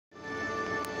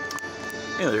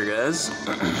Hey there guys,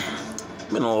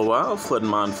 been a little while,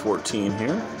 FullMetal 14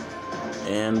 here,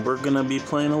 and we're gonna be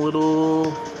playing a little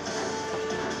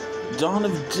Dawn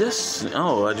of Destiny.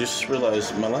 Oh, I just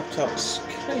realized my laptop's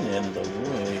kinda in the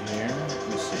way here. Let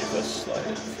me see if I slide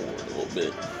it forward a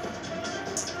little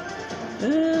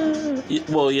bit.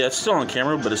 Well, yeah, it's still on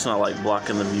camera, but it's not like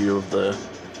blocking the view of the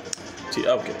okay,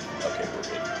 we're good.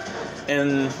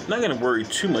 And not gonna worry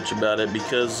too much about it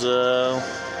because,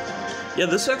 yeah,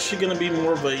 this is actually going to be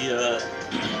more of a,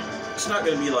 it's not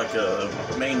going to be like a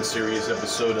main series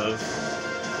episode of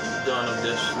Dawn of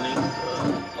Destiny.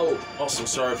 Oh, also,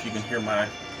 sorry if you can hear my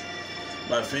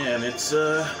fan. It's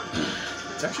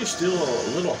actually still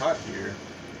a little hot here,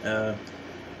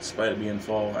 despite it being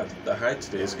fall. The high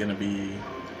today is going to be,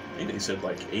 I think they said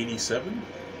like 87?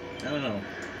 I don't know.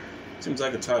 Seems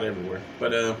like it's hot everywhere.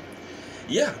 But,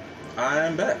 yeah,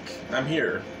 I'm back. I'm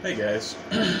here. Hey, guys.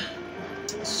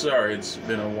 Sorry, it's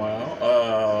been a while.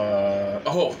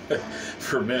 Oh,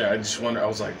 for a minute, I just wondered, I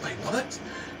was like, wait, what?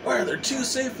 Why are there two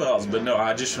save files? But no,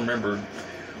 I just remembered,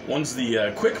 one's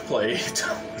the quick play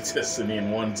Destiny,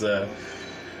 and one's the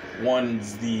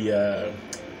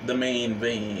main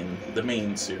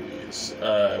series.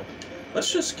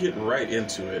 Let's just get right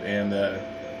into it, and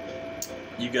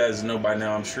you guys know by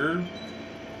now, I'm sure,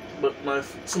 but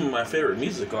some of my favorite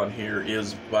music on here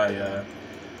is by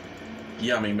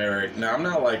Yami Merrick. Now, I'm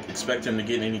not like expecting to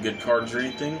get any good cards or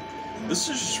anything. This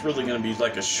is just really going to be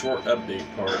like a short update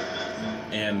part,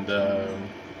 and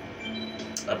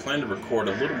I plan to record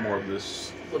a little more of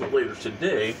this a little later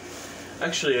today.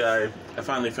 Actually, I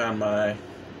finally found my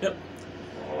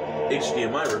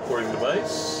HDMI recording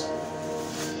device,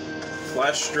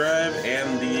 flash drive,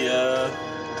 and the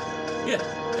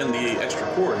extra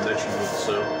cord that you need.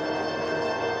 So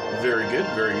very good,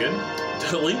 very good.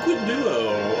 Liquid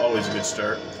Duo, always a good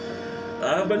start.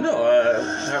 But no,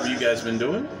 how have you guys been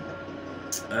doing?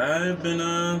 I've been,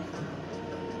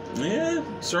 yeah,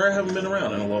 sorry I haven't been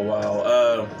around in a little while.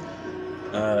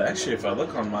 Actually, if I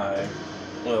look on my,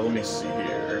 well, let me see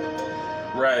here.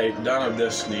 Right, Dawn of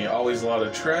Destiny, always a lot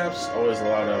of traps, always a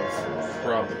lot of,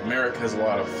 Merrick has a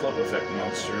lot of flip effect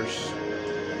monsters.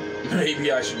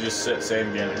 Maybe I should just set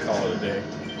Sandgan and call it a day.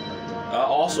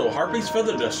 Also, Harpy's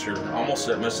Feather Duster, almost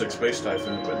at Mystic Space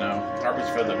Typhoon, but no, Harpy's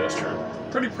Feather Duster,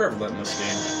 pretty prevalent in this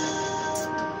game.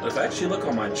 But if I actually look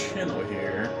on my channel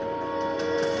here,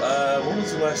 when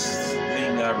was the last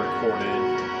thing I recorded?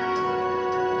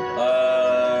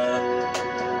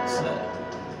 What's that?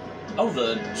 Oh,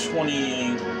 the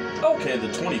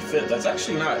 25th, that's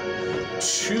actually not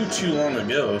too long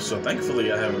ago, so thankfully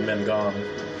I haven't been gone.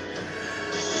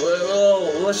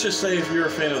 Well, let's just say if you're a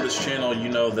fan of this channel, you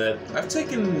know that I've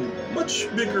taken much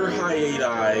bigger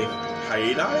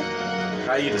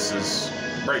hiatuses,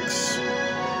 breaks.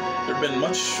 There have been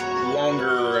much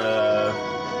longer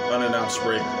unannounced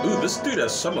break. Ooh, this dude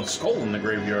has summoned Skull in the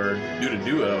graveyard due to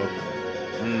Duo.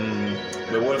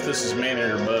 But what if this is Man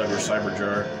Eater Bug or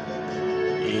Cyberjar?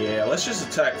 Yeah, let's just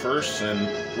attack first and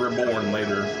reborn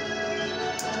later.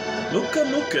 Muka.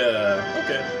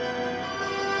 Okay.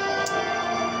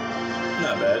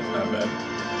 Not bad, not bad.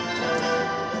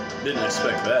 Didn't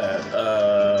expect that.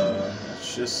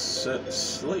 Let's just set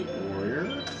Slate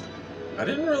Warrior. I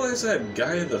didn't realize I had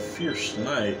Gaia the Fierce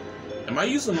Knight. Am I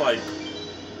using, like,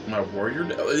 my warrior?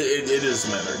 It does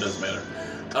matter, it does matter.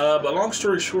 But long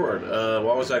story short,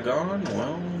 why was I gone?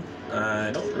 Well,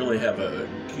 I don't really have a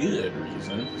good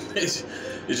reason. It's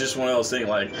just one of those things,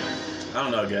 like, I don't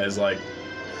know, guys, like,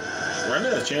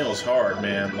 running a channel is hard,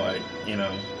 man. Like, you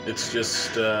know, it's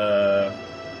just, oh,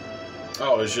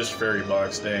 it's just Fairy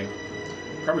Box, dang.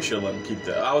 Probably should have let him keep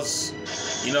that. I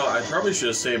probably should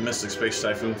have saved Mystic Space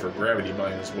Typhoon for Gravity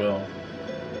Bind as well.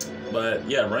 But,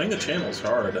 yeah, running a channel is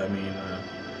hard. I mean,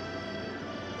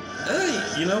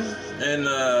 you know, and,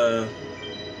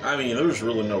 I mean, there's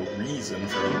really no reason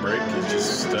for the break. It's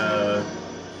just,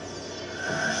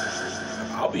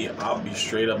 I'll be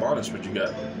straight up honest with you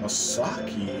guys.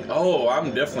 Masaki. Oh,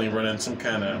 I'm definitely running some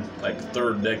kind of like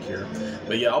third deck here.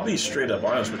 But yeah, I'll be straight up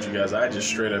honest with you guys. I just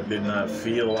straight up did not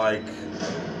feel like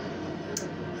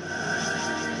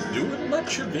doing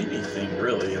much of anything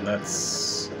really, and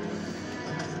that's.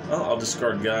 Well, I'll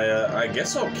discard Gaia. I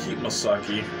guess I'll keep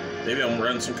Masaki. Maybe I'm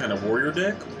running some kind of warrior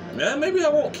deck. Yeah, maybe I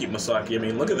won't keep Masaki. I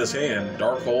mean, look at this hand.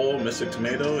 Dark Hole, Mystic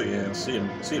Tomato. Yeah, see him,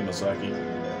 Masaki.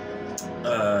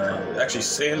 Actually,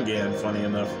 Sandgan, funny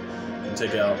enough, can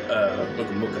take out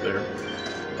Muka there.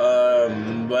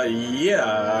 But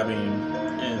yeah, I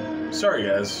mean, sorry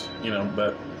guys, you know,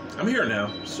 but I'm here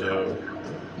now, so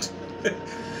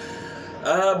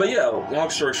But yeah, long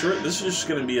story short, this is just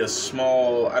going to be a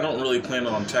small... I don't really plan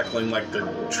on tackling, like, the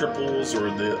triples or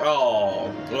the...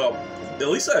 Oh, well, at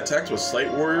least I attacked with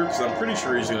Slate Warrior, because I'm pretty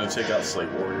sure he's going to take out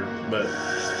Slate Warrior. But,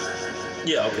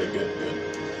 yeah, okay, good, good.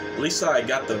 At least I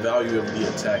got the value of the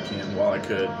attack in while I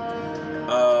could.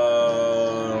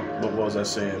 But what was I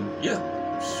saying? Yeah,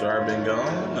 sorry I've been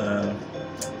gone.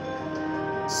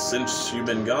 Since you've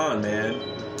been gone, man,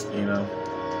 you know,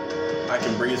 I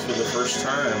can breathe for the first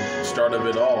time. Start of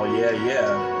it all. Yeah,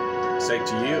 yeah. Say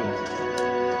to you.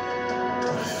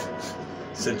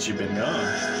 Since you've been gone.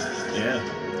 Yeah,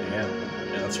 yeah.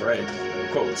 Yeah, that's right.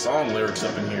 Quote song lyrics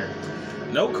up in here.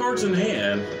 No cards in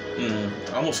hand.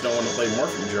 I almost don't want to play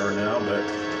Morphing Jar now, but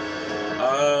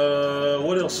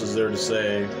what else is there to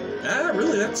say?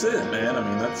 Really, that's it, man. I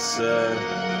mean, that's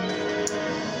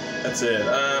it.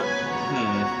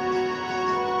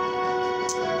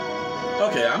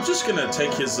 Okay, I'm just gonna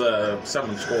take his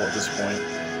 7th scroll at this point.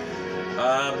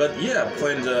 But yeah, I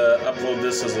plan to upload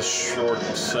this as a short,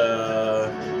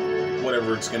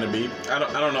 whatever it's gonna be. I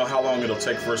don't know how long it'll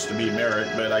take for us to beat Merrick,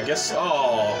 but I guess.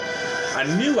 Oh, I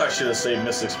knew I should have saved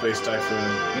Mystic Space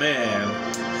Typhoon. Man.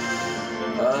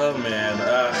 Oh man.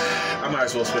 I might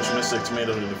as well switch Mystic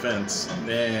Tomato to Defense.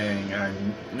 Dang,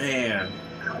 man.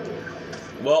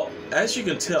 Well, as you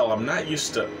can tell, I'm not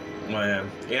used to. Man,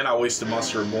 and I wasted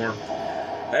Monster Reborn.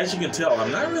 As you can tell,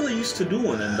 I'm not really used to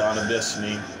dueling in Dawn of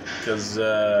Destiny, because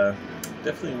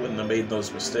definitely wouldn't have made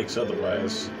those mistakes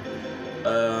otherwise.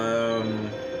 Wow.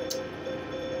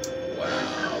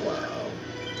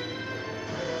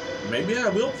 Maybe I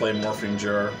will play Morphing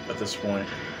Jar at this point.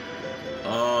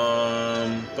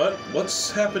 But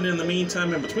what's happened in the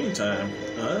meantime, in between time?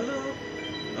 Oh,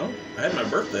 I had my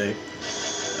birthday.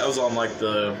 That was on like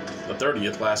the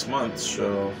 30th last month,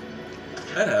 so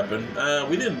that happened.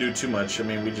 We didn't do too much. I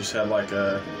mean, we just had like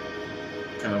a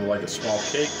kind of like a small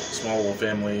cake, small little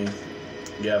family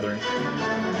gathering.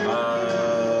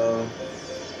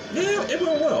 Yeah, it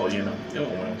went well, you know. It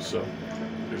went well, so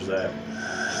there's that.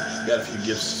 Got a few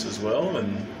gifts as well,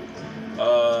 and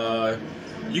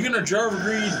you're gonna Jar of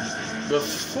Greed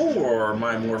before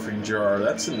my Morphing Jar.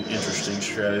 That's an interesting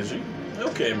strategy.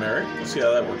 Okay, Merrick, let's see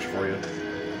how that works for you.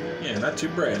 Yeah, not too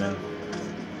bright, huh?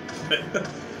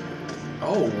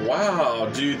 Oh, wow,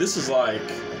 dude, this is like...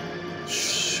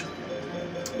 Shh.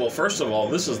 Well, first of all,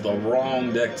 this is the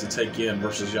wrong deck to take in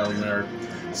versus Young Merrick.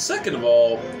 Second of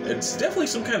all, it's definitely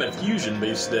some kind of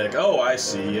fusion-based deck. Oh, I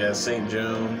see, yeah, St.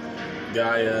 Joan,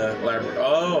 Gaia, Labrador.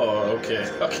 Oh, okay,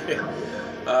 okay.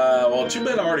 Well, too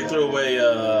bad I already threw away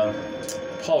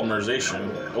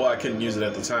Polymerization. Well, I couldn't use it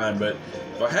at the time, but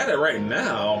if I had it right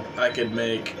now, I could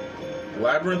make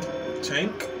Labyrinth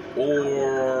Tank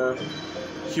or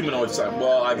Humanoid Side.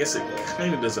 Well, I guess it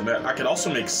kind of doesn't matter. I could also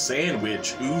make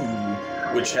Sandwich, ooh,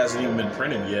 which hasn't even been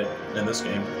printed yet in this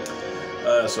game.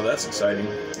 So that's exciting.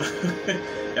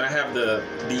 And I have the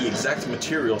exact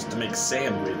materials to make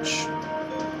Sandwich.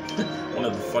 One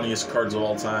of the funniest cards of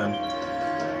all time.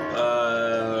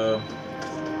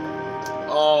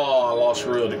 Oh, I lost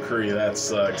Royal Decree. That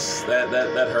sucks. That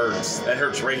hurts. That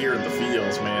hurts right here in the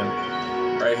fields, man.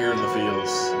 Right here in the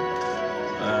fields.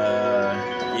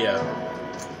 Yeah.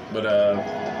 But,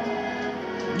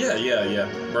 yeah.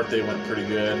 Birthday went pretty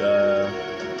good.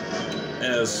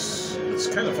 And it's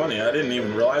kind of funny. I didn't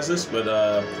even realize this, but,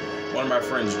 one of my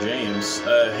friends, James,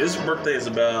 his birthday is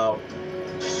about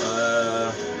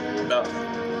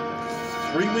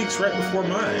 3 weeks right before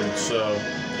mine. So,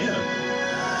 yeah.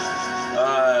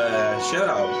 Shout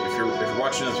out if you're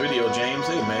watching this video, James.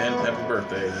 Hey, man, happy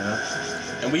birthday, you know?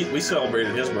 And we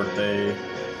celebrated his birthday.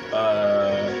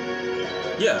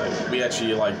 Yeah, we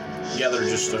actually, like, gathered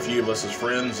just a few of us as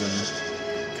friends and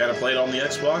kind of played on the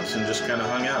Xbox and just kind of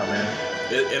hung out, man.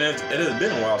 It has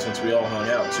been a while since we all hung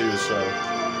out, too, so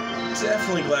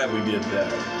definitely glad we did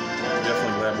that.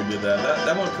 Definitely glad we did that.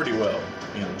 That went pretty well,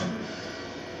 you know.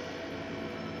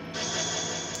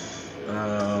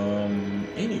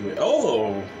 Anyway,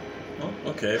 oh,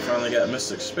 okay, finally got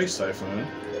Mystic Space Typhoon.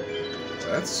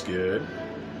 That's good.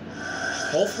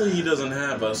 Hopefully he doesn't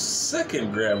have a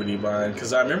second Gravity Bind,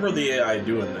 because I remember the AI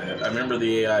doing that. I remember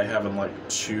the AI having like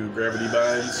 2 Gravity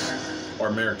Binds, or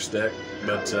Merrick's deck,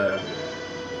 but,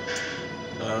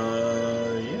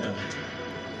 yeah.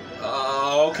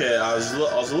 Okay, I was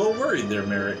a little worried there,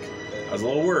 Merrick. I was a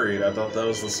little worried. I thought that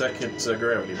was the second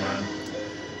Gravity Bind.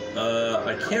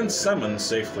 I can summon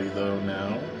safely, though,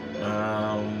 now.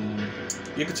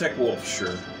 You can take Wolf,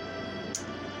 sure.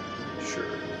 Sure.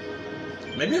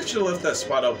 Maybe I should have left that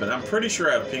spot open. I'm pretty sure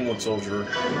I have Penguin Soldier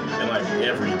in, like,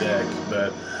 every deck,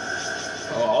 but...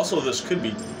 also, this could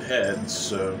be heads,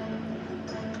 so...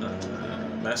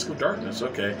 Mask of Darkness,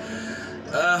 okay.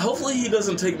 Hopefully he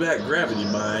doesn't take back Gravity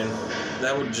Bind.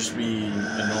 That would just be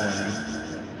annoying.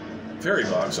 Fairy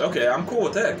Box, okay, I'm cool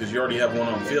with that, because you already have one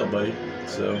on the field, buddy.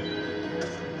 So,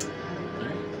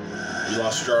 you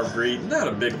lost Jar of Greed, not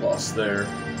a big loss there.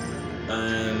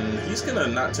 And he's gonna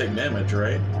not take damage,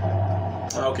 right?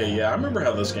 Okay, yeah, I remember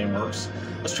how this game works.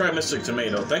 Let's try Mystic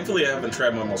Tomato. Thankfully, I haven't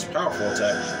tried my most powerful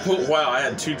attack. Oh, wow, I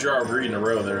had 2 Jar of Greed in a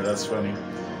row there. That's funny.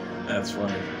 That's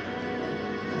funny.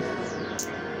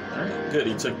 Alright, good.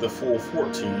 He took the full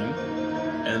 14.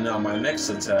 And now my next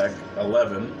attack,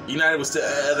 11. United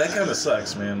Withstand. That kind of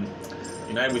sucks, man.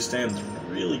 United Withstand's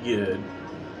really good.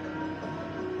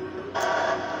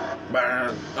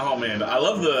 Oh, man. I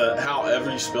love how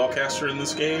every spellcaster in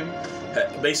this game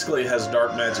basically has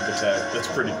dark magic attack. That's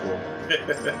pretty cool.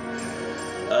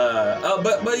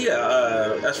 But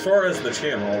yeah, as far as the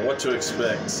channel, what to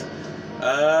expect.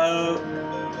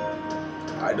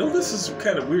 I know this is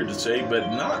kind of weird to say,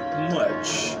 but not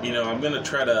much. You know, I'm gonna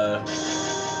try to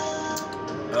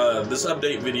this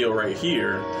update video right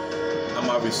here, I'm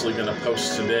obviously gonna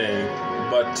post today,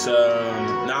 but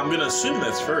now I'm gonna assume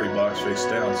that's Fairy Box face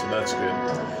down, so that's good.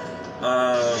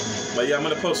 But yeah, I'm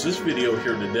gonna post this video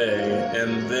here today,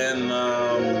 and then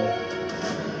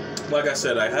like I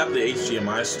said, I have the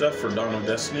HDMI stuff for Dawn of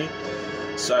Destiny,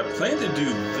 so I plan to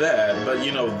do that. But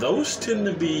you know, those tend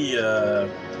to be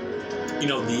you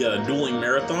know, the dueling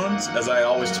marathons, as I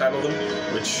always title them,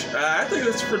 which I think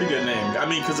that's a pretty good name. I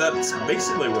mean, because that's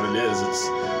basically what it is. It's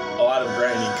a lot of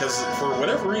grinding, because for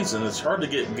whatever reason, it's hard to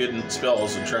get good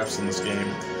spells and traps in this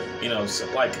game. You know, so,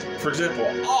 like, for example,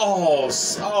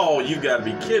 oh, you've got to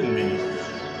be kidding me.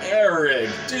 Eric,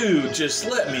 dude, just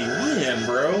let me win,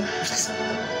 bro.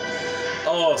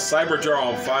 Oh, Cyberjar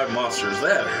on 5 monsters.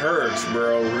 That hurts,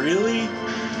 bro. Really?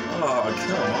 Oh,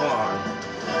 come on.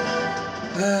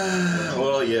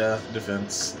 Well, yeah,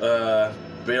 defense.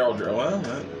 Barrel Draw. Well,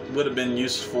 that would have been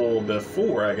useful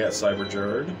before I got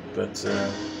Cyberjarred, but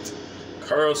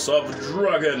Curse of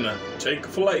Dragon, take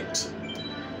flight.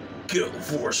 Go,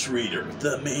 Force Reader,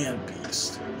 the Man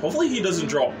Beast. Hopefully he doesn't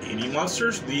draw any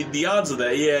monsters. The odds of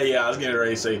that, yeah, I was getting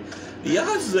ready to say, the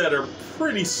odds of that are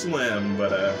pretty slim,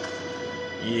 but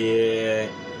yeah.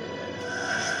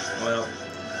 Well.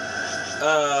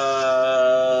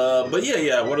 But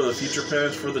yeah, what are the future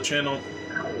plans for the channel?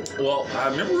 Well, I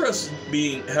remember us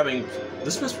having,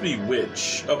 this must be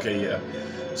Witch. Okay, yeah.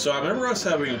 So I remember us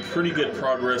having pretty good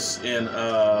progress in,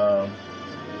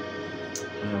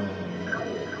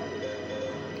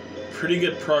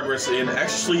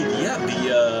 actually, yeah,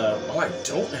 oh, I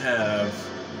don't have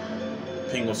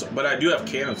Penguin, but I do have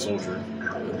Cannon Soldier.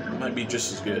 It might be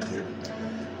just as good here.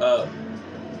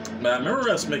 But I remember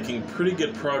us making pretty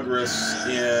good progress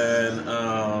in,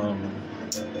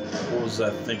 what was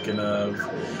I thinking of?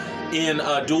 In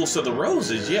Duelist of the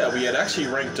Roses, yeah, we had actually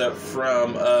ranked up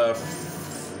from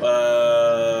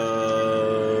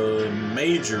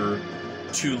Major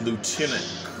to Lieutenant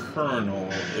Colonel,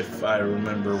 if I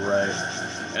remember right.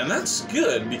 And that's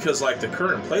good, because, like, the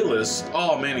current playlist,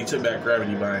 oh, man, he took back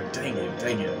Gravity Bind. Dang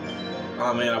it.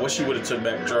 Oh, man, I wish he would have took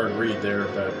back Jar of Greed there,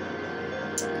 but...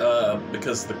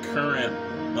 because the current,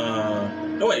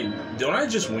 no wait, don't I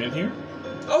just win here?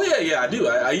 Oh yeah, I do.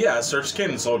 Yeah, I searched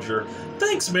Cannon Soldier.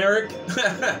 Thanks, Merrick.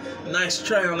 Nice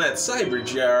try on that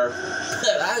Cyberjar.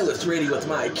 But I was ready with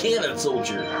my Cannon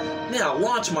Soldier. Now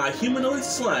launch my humanoid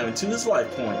slime into his life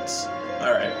points.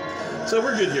 Alright, so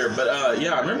we're good here, but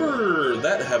yeah, I remember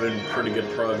that having pretty good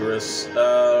progress.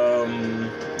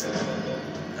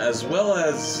 As well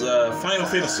as Final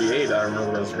Fantasy VIII, I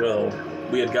remember as well.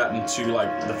 We had gotten to,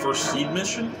 like, the first seed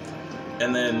mission,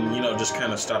 and then, you know, just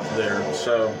kind of stopped there.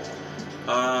 So,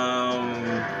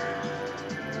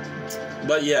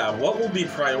 but yeah, what will be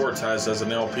prioritized as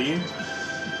an LP?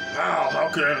 Wow, how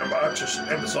can I just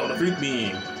episode defeat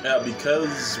me?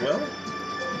 Because, well,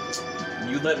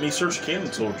 you let me search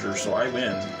Cannon Soldier, so I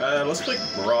win. Let's pick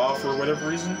Bra for whatever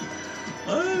reason.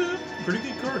 Pretty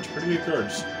good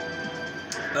cards.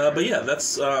 But yeah,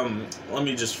 that's, let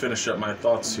me just finish up my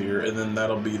thoughts here, and then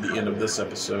that'll be the end of this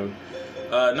episode.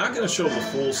 Not going to show the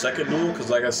full second duel, because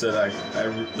like I said,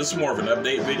 this is more of an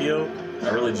update video. I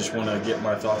really just want to get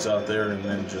my thoughts out there, and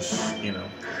then just, you know.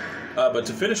 But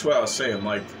to finish what I was saying,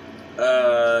 like,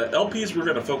 LPs we're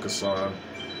going to focus on.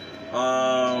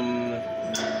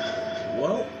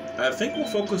 Well, I think we'll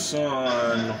focus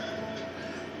on...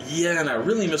 Yeah, and I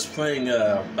really miss playing,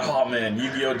 oh man,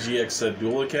 Yu-Gi-Oh! GX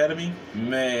Duel Academy.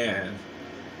 Man,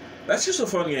 that's just a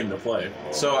fun game to play.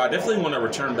 So I definitely want to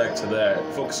return back to that,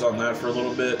 focus on that for a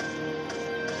little bit.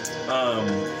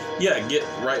 Yeah, get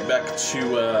right back to,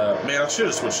 man, I should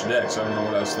have switched decks. I don't know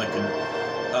what I was thinking.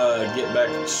 get back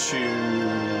to,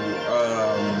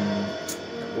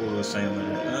 what was I saying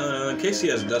there? In case he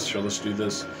has Duster, let's do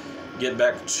this. Get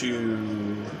back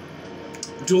to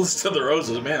Duelist of the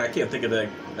Roses. Man, I can't think of that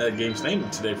game's name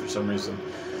today for some reason.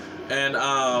 And,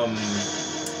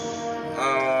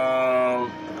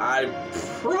 I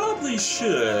probably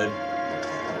should.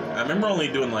 I remember only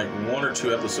doing like 1 or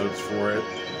 2 episodes for it,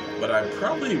 but I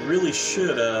probably really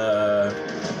should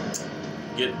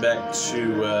get back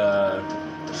to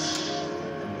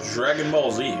Dragon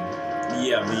Ball Z.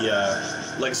 Yeah,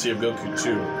 the Legacy of Goku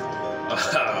 2.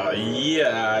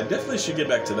 Yeah, I definitely should get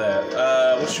back to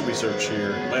that. What should we search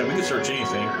here? Man, we can search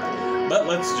anything, but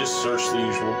let's just search the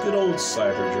usual good old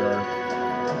Cyber Jar.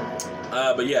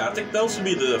 But yeah, I think those would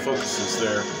be the focuses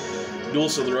there.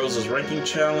 Duelist of the Roses ranking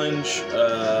challenge.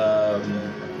 What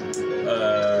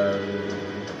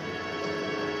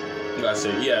did I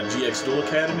say? Yeah, GX Duel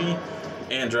Academy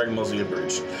and Dragon Ball Z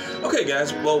Abridged. Okay,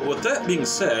 guys. Well, with that being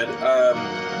said,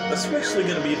 that's actually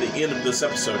going to be the end of this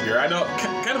episode here. I know,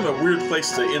 kind of a weird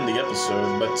place to end the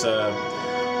episode, but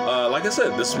like I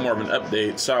said, this is more of an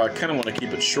update, so I kind of want to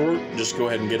keep it short. Just go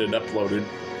ahead and get it uploaded,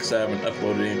 because I haven't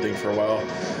uploaded anything for a while.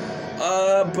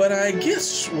 But I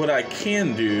guess what I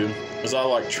can do is I'll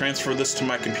like transfer this to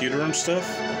my computer and stuff,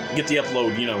 get the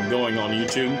upload, you know, going on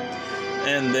YouTube,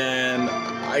 and then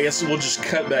I guess we'll just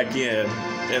cut back in,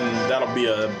 and that'll be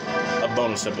a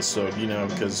bonus episode, you know,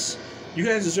 because you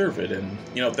guys deserve it, and,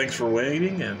 you know, thanks for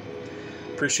waiting, and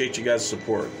appreciate you guys'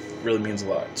 support. It really means a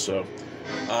lot. So,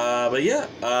 but yeah,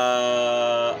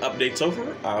 update's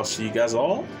over. I'll see you guys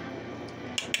all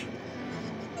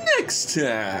next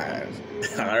time.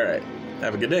 Alright,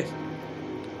 have a good day.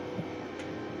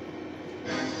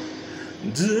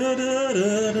 Da, da,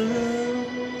 da, da.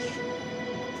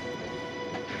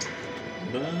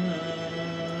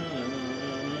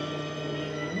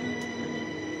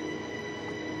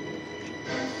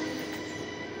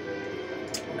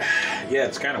 Yeah,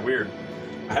 it's kind of weird.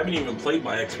 I haven't even played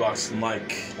my Xbox in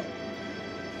like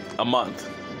a month.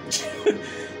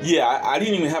 Yeah, I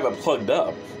didn't even have it plugged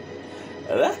up.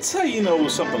 That's how you know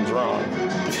something's wrong.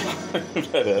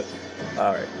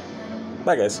 Alright.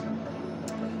 Bye, guys.